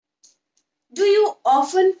Do you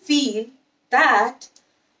often feel that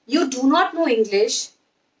you do not know English?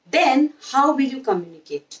 Then how will you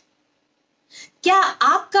communicate? क्या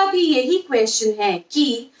आपका भी यही question है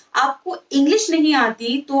कि आपको इंग्लिश नहीं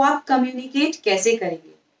आती तो आप कम्युनिकेट कैसे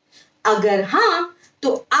करेंगे? अगर हाँ,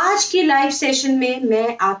 तो आज के लाइव सेशन में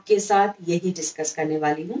मैं आपके साथ यही डिस्कस करने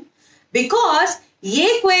वाली हूं, बिकॉज ये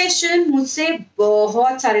क्वेश्चन मुझसे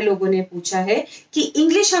बहुत सारे लोगों ने पूछा है कि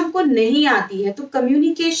इंग्लिश हमको नहीं आती है तो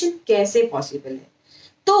कम्युनिकेशन कैसे पॉसिबल है।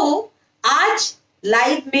 तो आज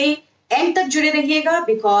लाइव में एंड तक जुड़े रहिएगा,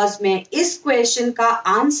 बिकॉज मैं इस क्वेश्चन का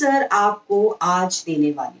आंसर आपको आज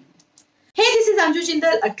देने वाली हूं। Hey, this is Anju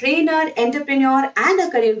Jindal, a trainer, entrepreneur and a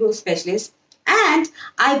career growth specialist, and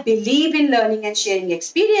I believe in learning and sharing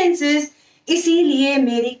experiences. इसीलिए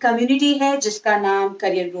मेरी कम्युनिटी है जिसका नाम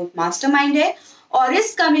करियर ग्रोथ मास्टरमाइंड है, और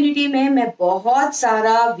इस कम्युनिटी में मैं बहुत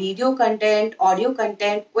सारा video content, audio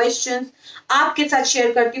content, questions आपके साथ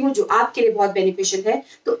शेयर करती हूँ जो आपके लिए बहुत बेनिफिशियल है।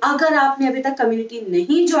 तो अगर आपने अभी तक कम्युनिटी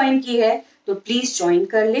नहीं ज्वाइन की है तो प्लीज ज्वाइन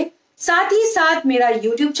कर ले। साथ ही साथ मेरा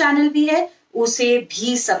यूट्यूब चैनल भी है, उसे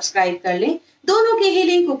भी सब्सक्राइब कर लें। दोनों के ही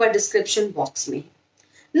लिंक ऊपर डिस्क्रिप्शन बॉक्स में है।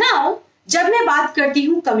 नाउ जब मैं बात करती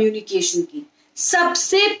हूँ कम्युनिकेशन की,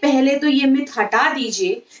 सबसे पहले तो ये मिथ हटा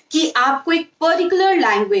दीजिए कि आपको एक particular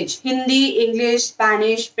language, Hindi, English,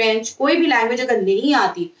 Spanish, French, कोई भी लैंग्वेज अगर नहीं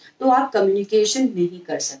आती तो आप कम्युनिकेशन नहीं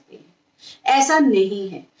कर सकते हैं। ऐसा नहीं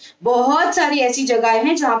है। बहुत सारी ऐसी जगहें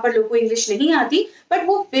हैं जहां पर लोगों को इंग्लिश नहीं आती बट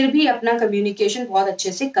वो फिर भी अपना कम्युनिकेशन बहुत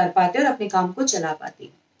अच्छे से कर पाते हैं और अपने काम को चला पाते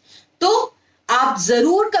हैं। तो आप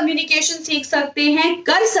जरूर कम्युनिकेशन सीख सकते हैं,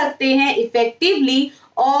 कर सकते हैं इफेक्टिवली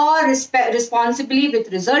और रिस्पॉन्सिबली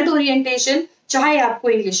विथ रिजल्ट ओरिएंटेशन, चाहे आपको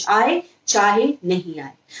इंग्लिश आए चाहे नहीं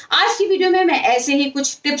आए। आज की वीडियो में मैं ऐसे ही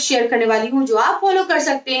कुछ टिप्स शेयर करने वाली हूं जो आप फॉलो कर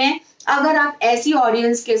सकते हैं अगर आप ऐसी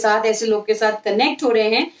ऑडियंस के साथ, ऐसे लोग के साथ कनेक्ट हो रहे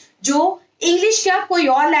हैं जो इंग्लिश क्या कोई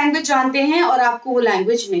और लैंग्वेज जानते हैं और आपको वो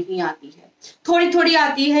लैंग्वेज नहीं आती है, थोड़ी थोड़ी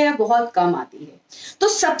आती है या बहुत कम आती है। तो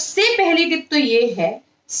सबसे पहली टिप तो ये है,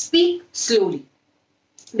 स्पीक स्लोली,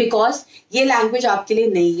 बिकॉज ये लैंग्वेज आपके लिए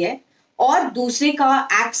नई है और दूसरे का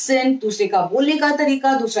एक्सेंट, दूसरे का बोलने का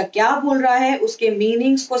तरीका, दूसरा क्या बोल रहा है, उसके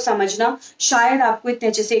मीनिंग्स को समझना शायद आपको इतने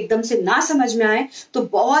अच्छे से एकदम से ना समझ में आए। तो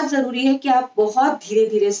बहुत जरूरी है कि आप बहुत धीरे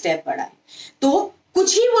धीरे स्टेप बढ़ाएं। तो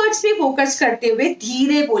कुछ ही वर्ड्स पे फोकस करते हुए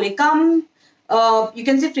धीरे बोले, कम यू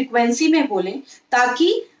कैन से फ्रीक्वेंसी में बोलें,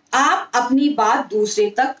 ताकि आप अपनी बात दूसरे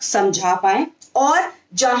तक समझा पाए। और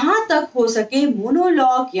जहां तक हो सके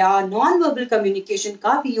मोनोलॉग या नॉन वर्बल कम्युनिकेशन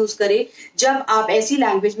का भी यूज करें जब आप ऐसी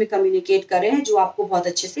लैंग्वेज में कम्युनिकेट कर रहे हैं जो आपको बहुत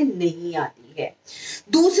अच्छे से नहीं आती है।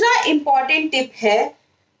 दूसरा इंपॉर्टेंट टिप है,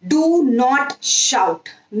 do not shout.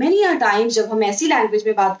 Many a times जब हम ऐसी लैंग्वेज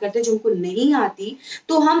में बात करते हैं जो हमको नहीं आती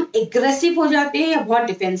तो हम एग्रेसिव हो जाते हैं या बहुत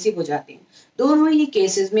डिफेंसिव हो जाते हैं। दोनों ही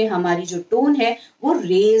केसेस में हमारी जो टोन है वो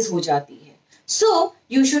रेज हो जाती है। So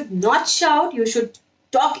you should not shout, you should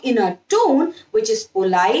talk in a tone which is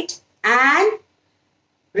polite and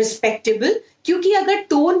respectable, क्योंकि अगर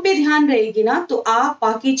टोन पे ध्यान रहेगी ना तो आप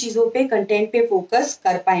बाकी चीजों पे, कंटेंट पे फोकस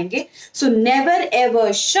कर पाएंगे। So never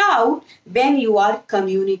ever shout when you are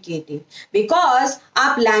communicating, because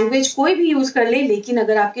आप लैंग्वेज कोई भी यूज कर ले, लेकिन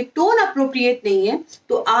अगर आपकी टोन अप्रोप्रिएट नहीं है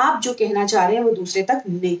तो आप जो कहना चाह रहे हैं वो दूसरे तक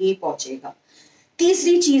नहीं पहुंचेगा।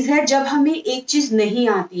 तीसरी चीज है, जब हमें एक चीज नहीं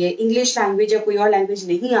आती है, इंग्लिश लैंग्वेज या कोई और लैंग्वेज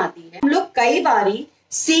नहीं आती है, हम लोग कई बारी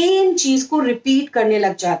सेम चीज को रिपीट करने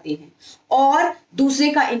लग जाते हैं और दूसरे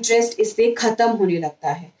का इंटरेस्ट इससे खत्म होने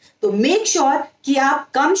लगता है। तो मेक श्योर कि आप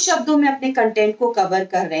कम शब्दों में अपने कंटेंट को कवर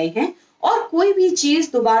कर रहे हैं और कोई भी चीज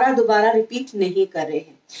दोबारा दोबारा रिपीट नहीं कर रहे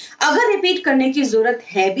हैं। अगर रिपीट करने की जरूरत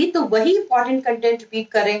है भी तो वही इंपॉर्टेंट कंटेंट रिपीट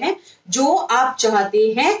कर रहे हैं जो आप चाहते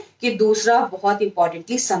हैं कि दूसरा बहुत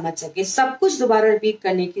इंपॉर्टेंटली समझ सके। सब कुछ दोबारा रिपीट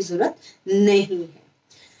करने की जरूरत नहीं है।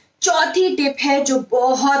 चौथी टिप है जो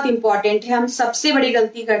बहुत इंपॉर्टेंट है, हम सबसे बड़ी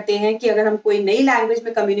गलती करते हैं कि अगर हम कोई नई लैंग्वेज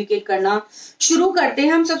में कम्युनिकेट करना शुरू करते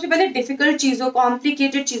हैं, हम सबसे पहले डिफिकल्ट चीजों,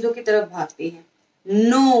 कॉम्प्लिकेटेड चीजों की तरफ भागते हैं।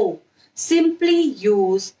 No, simply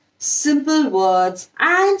use simple words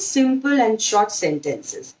and simple and short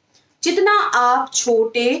sentences. जितना आप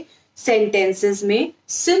छोटे सेंटेंसेस में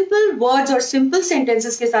सिंपल वर्ड्स और सिंपल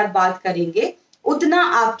सेंटेंसेस के साथ बात करेंगे उतना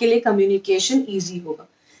आपके लिए कम्युनिकेशन इजी होगा।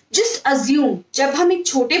 जस्ट अज्यूम, जब हम एक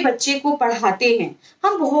छोटे बच्चे को पढ़ाते हैं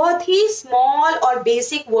हम बहुत ही स्मॉल और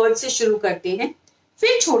बेसिक वर्ड से शुरू करते हैं,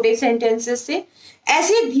 फिर छोटे सेंटेंसेस से,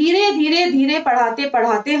 ऐसे धीरे धीरे धीरे पढ़ाते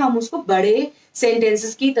पढ़ाते हम उसको बड़े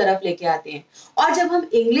सेंटेंसेस की तरफ लेके आते हैं। और जब हम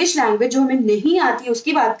इंग्लिश लैंग्वेज जो हमें नहीं आती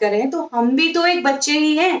उसकी बात कर रहे हैं तो हम भी तो एक बच्चे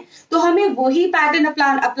ही हैं, तो हमें वही पैटर्न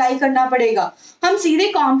अप्लाई करना पड़ेगा। हम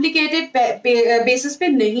सीधे कॉम्प्लिकेटेड बेसिस पे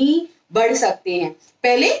नहीं बढ़ सकते हैं।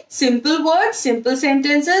 पहले simple word, simple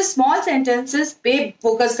sentences, small sentences पे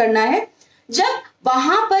फोकस करना है। जब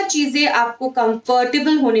वहां पर चीजें आपको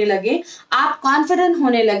कंफर्टेबल होने लगे, आप कॉन्फिडेंट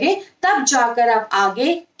होने लगे, तब जाकर आप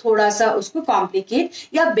आगे थोड़ा सा उसको कॉम्प्लिकेट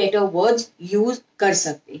या बेटर वर्ड्स यूज कर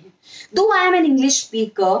सकते हैं. Though I am an English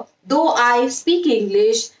speaker, though I speak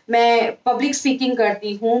English, मैं पब्लिक स्पीकिंग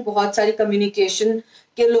करती हूँ, बहुत सारी कम्युनिकेशन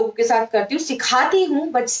के लोगों के साथ करती हूँ, सिखाती हूँ,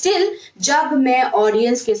 बट स्टिल जब मैं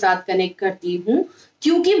ऑडियंस के साथ कनेक्ट करती हूँ,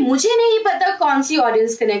 क्योंकि मुझे नहीं पता कौन सी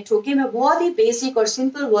ऑडियंस कनेक्ट होगी, मैं बहुत ही बेसिक और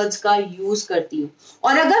सिंपल वर्ड्स का यूज करती हूँ.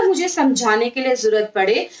 और अगर मुझे समझाने के लिए जरूरत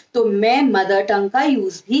पड़े तो मैं मदर टंग का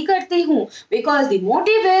यूज भी करती हूँ, because the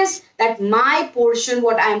motive is that my portion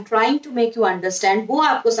what I am trying to make you understand वो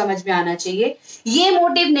आपको समझ में आना चाहिए. ये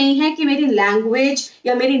मोटिव नहीं है कि मेरी लैंग्वेज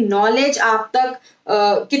या मेरी नॉलेज आप तक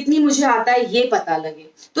कितनी मुझे आता है ये पता लगे.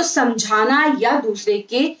 तो समझाना या दूसरे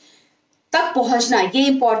के तक पहुंचना ये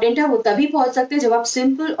इंपॉर्टेंट है. वो तभी पहुंच सकते हैं जब आप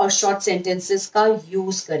सिंपल और शॉर्ट सेंटेंसेस का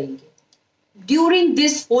यूज करेंगे during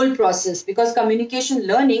this whole process, because communication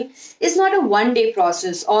learning is not a one day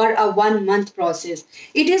process or a 1 month process.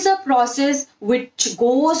 It is a process which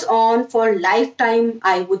goes on for lifetime,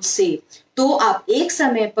 I would say. तो आप एक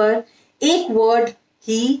समय पर एक word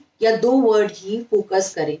ही या दो word ही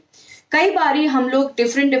focus करें. कई बारी हम लोग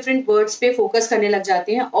डिफरेंट वर्ड्स पे फोकस करने लग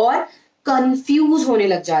जाते हैं और कंफ्यूज होने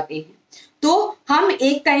लग जाते हैं. तो हम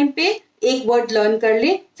एक टाइम पे एक वर्ड लर्न कर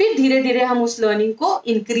ले, फिर धीरे धीरे हम उस लर्निंग को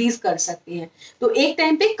इंक्रीज कर सकते हैं. तो एक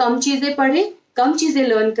टाइम पे कम चीजें पढ़े, कम चीजें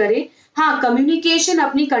लर्न करें. हाँ, कम्युनिकेशन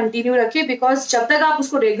अपनी कंटिन्यू रखे, बिकॉज जब तक आप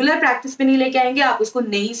उसको रेगुलर प्रैक्टिस पे नहीं लेके आएंगे आप उसको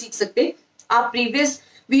नहीं सीख सकते. आप प्रीवियस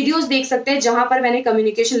वीडियोस देख सकते हैं जहां पर मैंने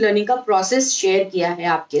कम्युनिकेशन लर्निंग का प्रोसेस शेयर किया है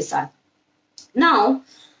आपके साथ. नाउ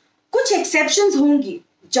कुछ एक्सेप्शंस होंगी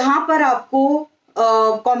जहां पर आपको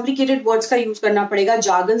कॉम्प्लिकेटेड वर्ड्स का यूज करना पड़ेगा,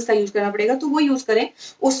 जार्गन्स का यूज करना पड़ेगा, तो वो यूज करें,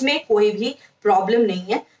 उसमें कोई भी प्रॉब्लम नहीं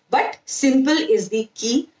है. But simple is the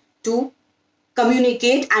key to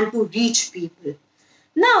communicate and to reach people.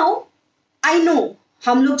 Now I know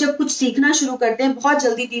हम लोग जब कुछ सीखना शुरू करते हैं बहुत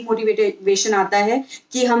जल्दी डीमोटिवेशन आता है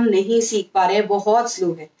कि हम नहीं सीख पा रहे हैं, बहुत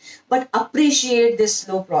स्लो है. But appreciate this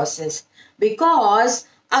slow process, because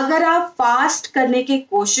अगर आप फास्ट करने की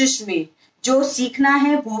कोशिश में जो सीखना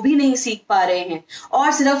है वो भी नहीं सीख पा रहे हैं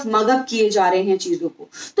और सिर्फ मगअप किए जा रहे हैं चीजों को,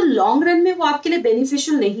 तो लॉन्ग रन में वो आपके लिए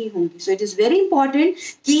बेनिफिशियल नहीं होंगी. So it is very important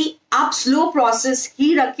कि आप स्लो प्रोसेस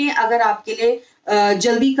ही रखें अगर आपके लिए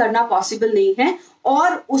जल्दी करना पॉसिबल नहीं है,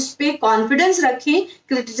 और उस पर कॉन्फिडेंस रखें,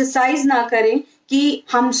 क्रिटिसाइज ना करें कि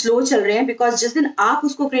हम स्लो चल रहे हैं, बिकॉज जिस दिन आप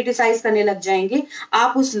उसको क्रिटिसाइज करने लग जाएंगे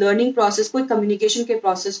आप उस लर्निंग प्रोसेस को, कम्युनिकेशन के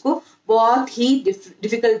प्रोसेस को बहुत ही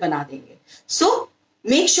डिफिकल्ट बना देंगे. सो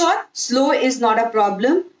make sure slow is not a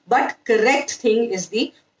problem, but correct thing is the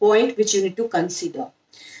point which you need to consider.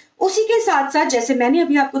 उसी के साथ साथ जैसे मैंने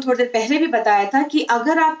अभी आपको थोड़ी देर पहले भी बताया था कि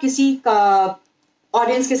अगर आप किसी का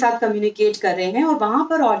ऑडियंस के साथ कम्युनिकेट कर रहे हैं और वहां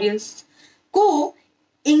पर ऑडियंस को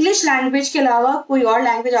इंग्लिश लैंग्वेज के अलावा कोई और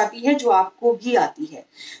लैंग्वेज आती है जो आपको भी आती है,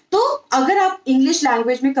 तो अगर आप इंग्लिश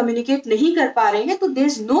लैंग्वेज में कम्युनिकेट नहीं कर पा रहे हैं तो there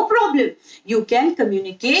is no problem, you can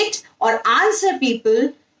communicate और answer people.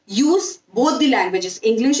 Use both the languages,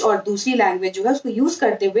 English और दूसरी लैंग्वेज जो है उसको यूज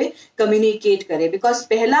करते हुए कम्युनिकेट करें. बिकॉज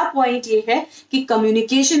पहला पॉइंट ये है कि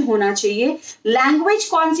कम्युनिकेशन होना चाहिए. लैंग्वेज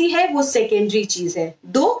कौन सी है वो सेकेंडरी चीज है.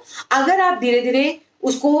 दो अगर आप धीरे धीरे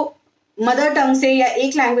उसको मदर टंग से या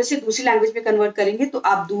एक लैंग्वेज से दूसरी लैंग्वेज में कन्वर्ट करेंगे तो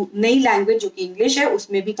आप नई लैंग्वेज जो कि इंग्लिश है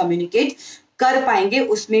उसमें भी कम्युनिकेट कर पाएंगे,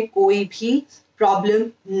 उसमें कोई भी प्रॉब्लम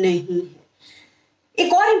नहीं है.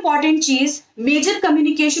 एक और इंपॉर्टेंट चीज, मेजर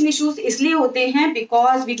कम्युनिकेशन इश्यूज इसलिए होते हैं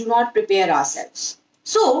because we do not prepare ourselves.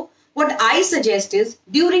 So what I suggest is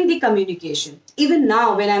during the communication, even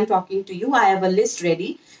now when I am talking to you, I have a list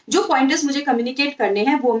ready. जो pointers मुझे communicate करने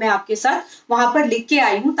हैं वो मैं आपके साथ वहां पर लिख के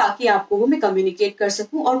आई हूं ताकि आपको वो मैं कम्युनिकेट कर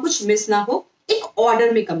सकूं और कुछ मिस ना हो, एक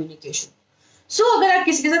ऑर्डर में कम्युनिकेशन. सो अगर आप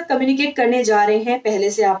किसी के साथ कम्युनिकेट करने जा रहे हैं,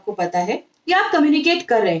 पहले से आपको पता है या आप कम्युनिकेट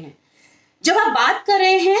कर रहे हैं, जब आप बात कर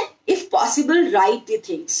रहे हैं if possible write the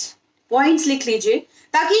things, points लिख लीजिए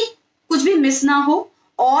ताकि कुछ भी मिस ना हो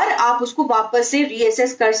और आप उसको वापस से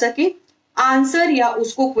रीअसेस कर सके, आंसर या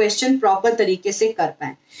उसको क्वेश्चन प्रॉपर तरीके से कर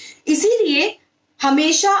पाए. इसीलिए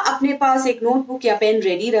हमेशा अपने पास एक नोटबुक या पेन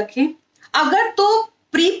रेडी रखें. अगर तो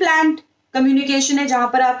प्री प्लान्ड कम्युनिकेशन है जहां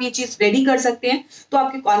पर आप ये चीज रेडी कर सकते हैं तो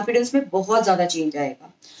आपके कॉन्फिडेंस में बहुत ज्यादा चेंज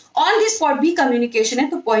आएगा. ऑन दिस स्पॉट भी कम्युनिकेशन है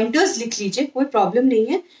तो पॉइंटर्स लिख लीजिए, कोई प्रॉब्लम नहीं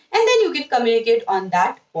है, and then you can communicate on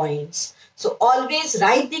that points. So always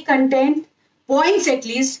write the content, points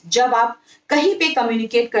at least जब आप कहीं पे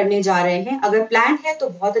कम्युनिकेट करने जा रहे हैं. अगर प्लान है तो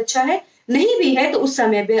बहुत अच्छा है, नहीं भी है तो उस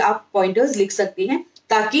समय पे आप पॉइंटर्स लिख सकते हैं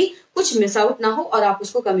ताकि कुछ मिस आउट ना हो और आप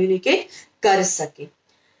उसको कम्युनिकेट कर सके.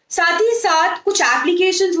 साथ ही साथ कुछ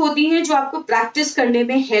एप्लीकेशंस होती हैं जो आपको प्रैक्टिस करने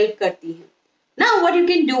में हेल्प करती हैं. Now what you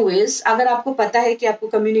can do is, अगर आपको पता है कि आपको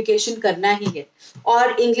कम्युनिकेशन करना ही है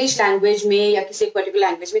और इंग्लिश लैंग्वेज में या किसी पर्टिकुलर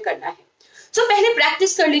लैंग्वेज में करना है, तो पहले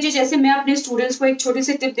प्रैक्टिस कर लीजिए। जैसे मैं अपने स्टूडेंट्स को एक छोटी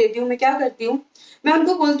सी टिप देती हूँ, मैं क्या करती हूँ, मैं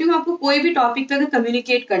उनको बोलती हूँ आपको कोई भी टॉपिक पे अगर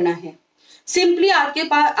कम्युनिकेट करना है, सिंपली आपके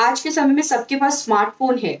पास आज के समय में सबके पास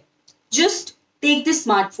स्मार्टफोन है, just take this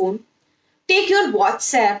smartphone, take your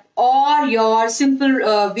WhatsApp और योर सिंपल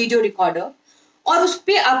वीडियो रिकॉर्डर और उस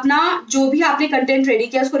पर अपना जो भी आपने कंटेंट रेडी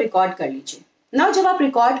किया उसको रिकॉर्ड कर लीजिए ना। जब आप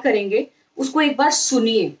रिकॉर्ड करेंगे उसको एक बार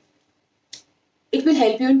सुनिए, it will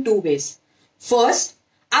help you in two ways. First,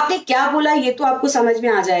 आपने क्या बोला ये तो आपको समझ में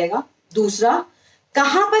आ जाएगा। दूसरा,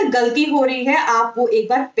 कहां पर गलती हो रही है आप वो एक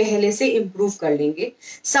बार पहले से इंप्रूव कर लेंगे।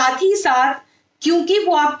 साथ ही साथ क्योंकि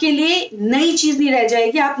वो आपके लिए नई चीज नहीं रह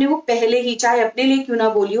जाएगी, आपने वो पहले ही, चाहे अपने लिए क्यों ना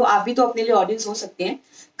बोली हो, आप भी तो अपने लिए ऑडियंस हो सकते हैं,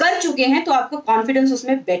 कर चुके हैं, तो आपको कॉन्फिडेंस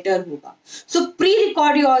उसमें बेटर होगा। So pre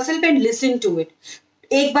record yourself and listen to it.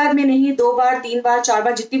 एक बार में नहीं, 2 बार, 3 बार, 4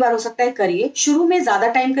 बार, जितनी बार हो सकता है करिए। शुरू में ज्यादा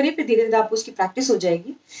टाइम करिए, फिर धीरे धीरे आपको उसकी प्रैक्टिस हो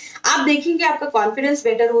जाएगी। आप देखेंगे आपका कॉन्फिडेंस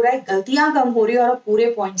बेटर हो रहा है, गलतियां कम हो रही है और आप पूरे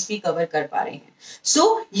पॉइंट्स भी कवर कर पा रहे हैं। सो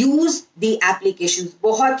यूज द एप्लीकेशन,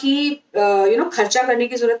 बहुत ही खर्चा करने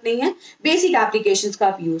की जरूरत नहीं है, बेसिक एप्लीकेशंस का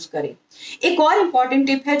आप यूज करें। एक और इंपॉर्टेंट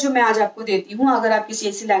टिप है जो मैं आज आपको देती हूँ, अगर आप किसी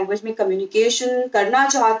ऐसी लैंग्वेज में कम्युनिकेशन करना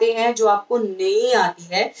चाहते हैं जो आपको नहीं आती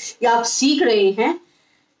है या आप सीख रहे हैं,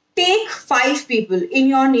 take 5 people in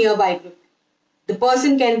your nearby group. The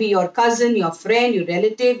person can be your cousin, your friend, your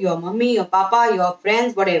relative, your mummy, your papa, your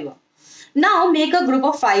friends, whatever. Now make a group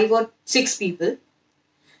of 5 or 6 people.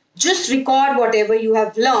 Just record whatever you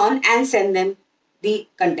have learned and send them the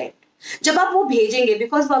content. जब आप वो भेजेंगे,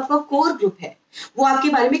 because वो आपका core group है, वो आपके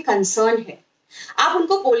बारे में कंसर्न है, आप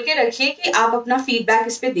उनको बोल के रखिए कि आप अपना फीडबैक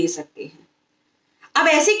इस पे दे सकते हैं। अब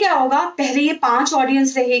ऐसे क्या होगा, पहले ये 5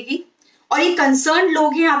 ऑडियंस रहेगी और ये कंसर्न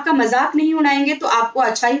लोग हैं, आपका मजाक नहीं उड़ाएंगे, तो आपको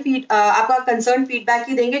अच्छा ही आपका कंसर्न फीडबैक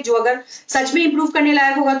ही देंगे, जो अगर सच में इंप्रूव करने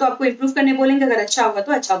लायक होगा तो आपको इंप्रूव करने बोलेंगे, अगर अच्छा होगा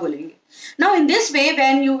तो अच्छा बोलेंगे। Now in this way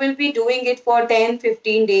when you will be doing it for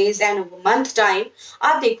 10-15 days and month time,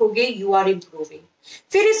 आप देखोगे यू आर इम्प्रूविंग।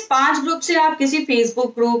 फिर इस 5 ग्रुप से आप किसी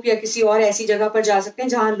फेसबुक ग्रुप या किसी और ऐसी जगह पर जा सकते हैं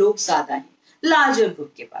जहां लोग ज्यादा हैं, लार्जर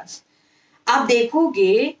ग्रुप के पास। आप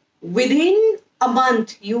देखोगे within a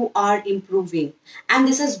month you are improving, and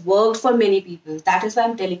this has worked for many people. That is why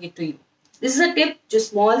I'm telling it to you. This is a tip जो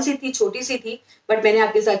small सी थी, छोटी सी थी, but मैंने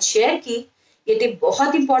आपके साथ शेयर की। ये टिप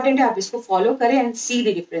बहुत इंपॉर्टेंट है, आप इसको फॉलो करें एंड सी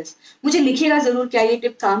द डिफरेंस। मुझे लिखिएगा जरूर क्या ये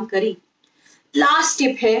टिप काम करी। लास्ट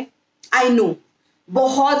टिप है, आई नो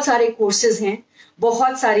बहुत सारे कोर्सेज हैं,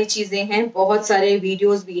 बहुत सारी चीजें हैं, बहुत सारे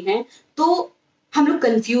वीडियोस भी हैं, तो हम लोग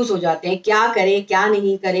कंफ्यूज हो जाते हैं, क्या करें, क्या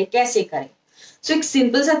नहीं करें, कैसे करें। सो एक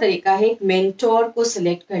सिंपल सा तरीका है, एक मेंटोर को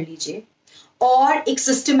सिलेक्ट कर लीजिए और एक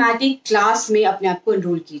सिस्टमैटिक क्लास में अपने आप को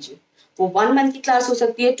एनरोल कीजिए। वो 1 मंथ की क्लास हो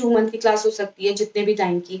सकती है, 2 मंथ की क्लास हो सकती है, जितने भी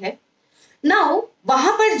टाइम की है। नाउ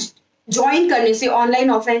वहां पर ज्वाइन करने से,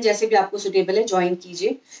 ऑनलाइन ऑफलाइन जैसे भी आपको सुटेबल है, ज्वाइन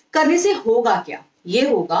कीजिए। करने से होगा क्या, ये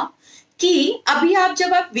होगा कि अभी आप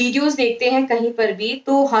जब आप वीडियोस देखते हैं कहीं पर भी,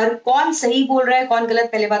 तो हर कौन सही बोल रहा है कौन गलत,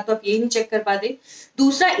 पहले बात तो आप यही नहीं चेक कर पाते।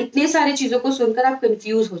 दूसरा, इतने सारी चीजों को सुनकर आप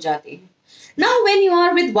कंफ्यूज हो जाते हैं। Now, when you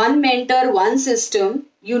are with one mentor, one system,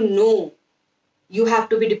 you know you have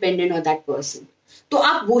to be dependent on that person. तो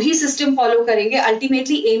आप वही सिस्टम फॉलो करेंगे,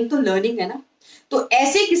 अल्टीमेटली एम तो लर्निंग है ना। तो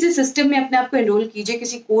ऐसे किसी सिस्टम में अपने आप को एनरोल कीजिए,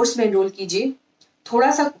 किसी कोर्स में एनरोल कीजिए।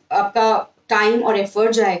 थोड़ा सा आपका टाइम और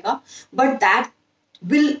एफर्ट जाएगा, but that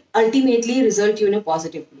will ultimately result you in a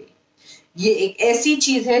positive वे। ये एक ऐसी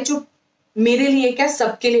चीज है जो मेरे लिए क्या,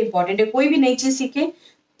 सबके लिए इंपॉर्टेंट है। कोई भी नई चीज सीखे,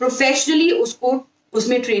 प्रोफेशनली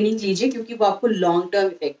उसमें ट्रेनिंग लीजिए, क्योंकि वो आपको लॉन्ग टर्म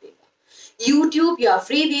इफेक्ट देगा। यूट्यूब या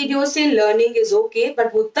फ्री वीडियो से लर्निंग इज ओके,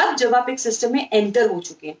 बट वो तब जब आप एक सिस्टम में एंटर हो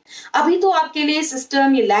चुके हैं। अभी तो आपके लिए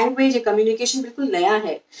सिस्टम, ये लैंग्वेज, ये कम्युनिकेशन बिल्कुल नया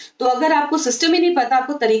है। तो अगर आपको सिस्टम ही नहीं पता,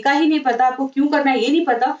 आपको तरीका ही नहीं पता, आपको क्यों करना है ये नहीं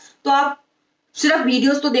पता, तो आप सिर्फ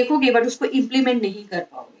वीडियोस तो देखोगे बट उसको इंप्लीमेंट नहीं कर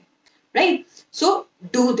पाओगे, right? So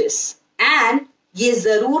do this and ये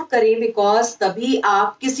जरूर करें, बिकॉज तभी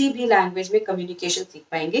आप किसी भी लैंग्वेज में कम्युनिकेशन सीख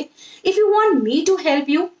पाएंगे। If you want me to help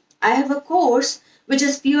you, I have a course which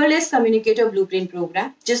is fearless communicator blueprint programme,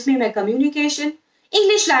 जिसमें मैं कम्युनिकेशन,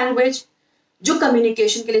 इंग्लिश लैंग्वेज जो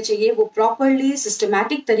कम्युनिकेशन के लिए चाहिए वो प्रॉपरली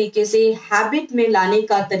सिस्टमैटिक तरीके से हैबिट में लाने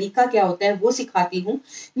का तरीका क्या होता है वो सिखाती हूँ।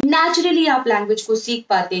 नेचुरली आप लैंग्वेज को सीख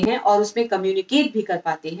पाते हैं और उसमें कम्युनिकेट भी कर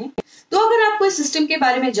पाते हैं। तो अगर आपको इस सिस्टम के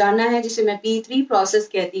बारे में जानना है, जिसे मैं P3 प्रोसेस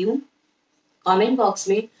कहती हूँ, कमेंट बॉक्स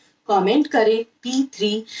में कमेंट करें P3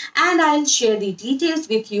 and I'll share the details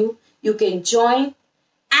with you. You can join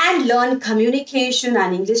and learn communication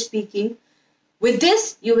and English speaking. With this,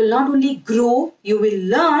 you will not only grow, you will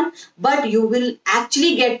learn, but you will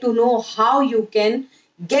actually get to know how you can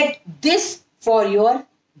get this for your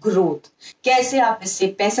growth. कैसे आप इससे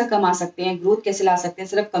पैसा कमा सकते हैं, growth कैसे ला सकते हैं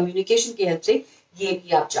सिर्फ कम्युनिकेशन की हेल्प से, ये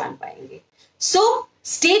भी आप जान पाएंगे। सो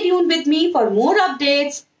stay tune with me for more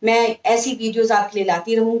updates. मैं ऐसी वीडियोस आपके लिए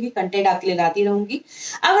लाती रहूंगी, कंटेंट आपके लिए लाती रहूंगी।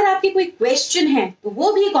 अगर आपके कोई क्वेश्चन है तो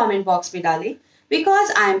वो भी कमेंट बॉक्स में डालें,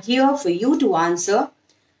 because I am here for you to answer.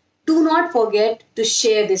 Do not forget to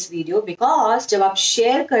share this video, because जब आप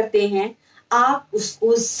शेयर करते हैं आप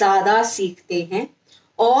उसको ज्यादा सीखते हैं,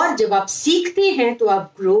 और जब आप सीखते हैं तो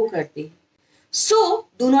आप ग्रो करते हैं। So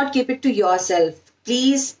do not keep it to yourself,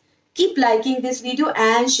 please keep liking this video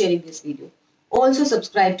and sharing this video. Also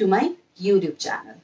subscribe to my YouTube channel.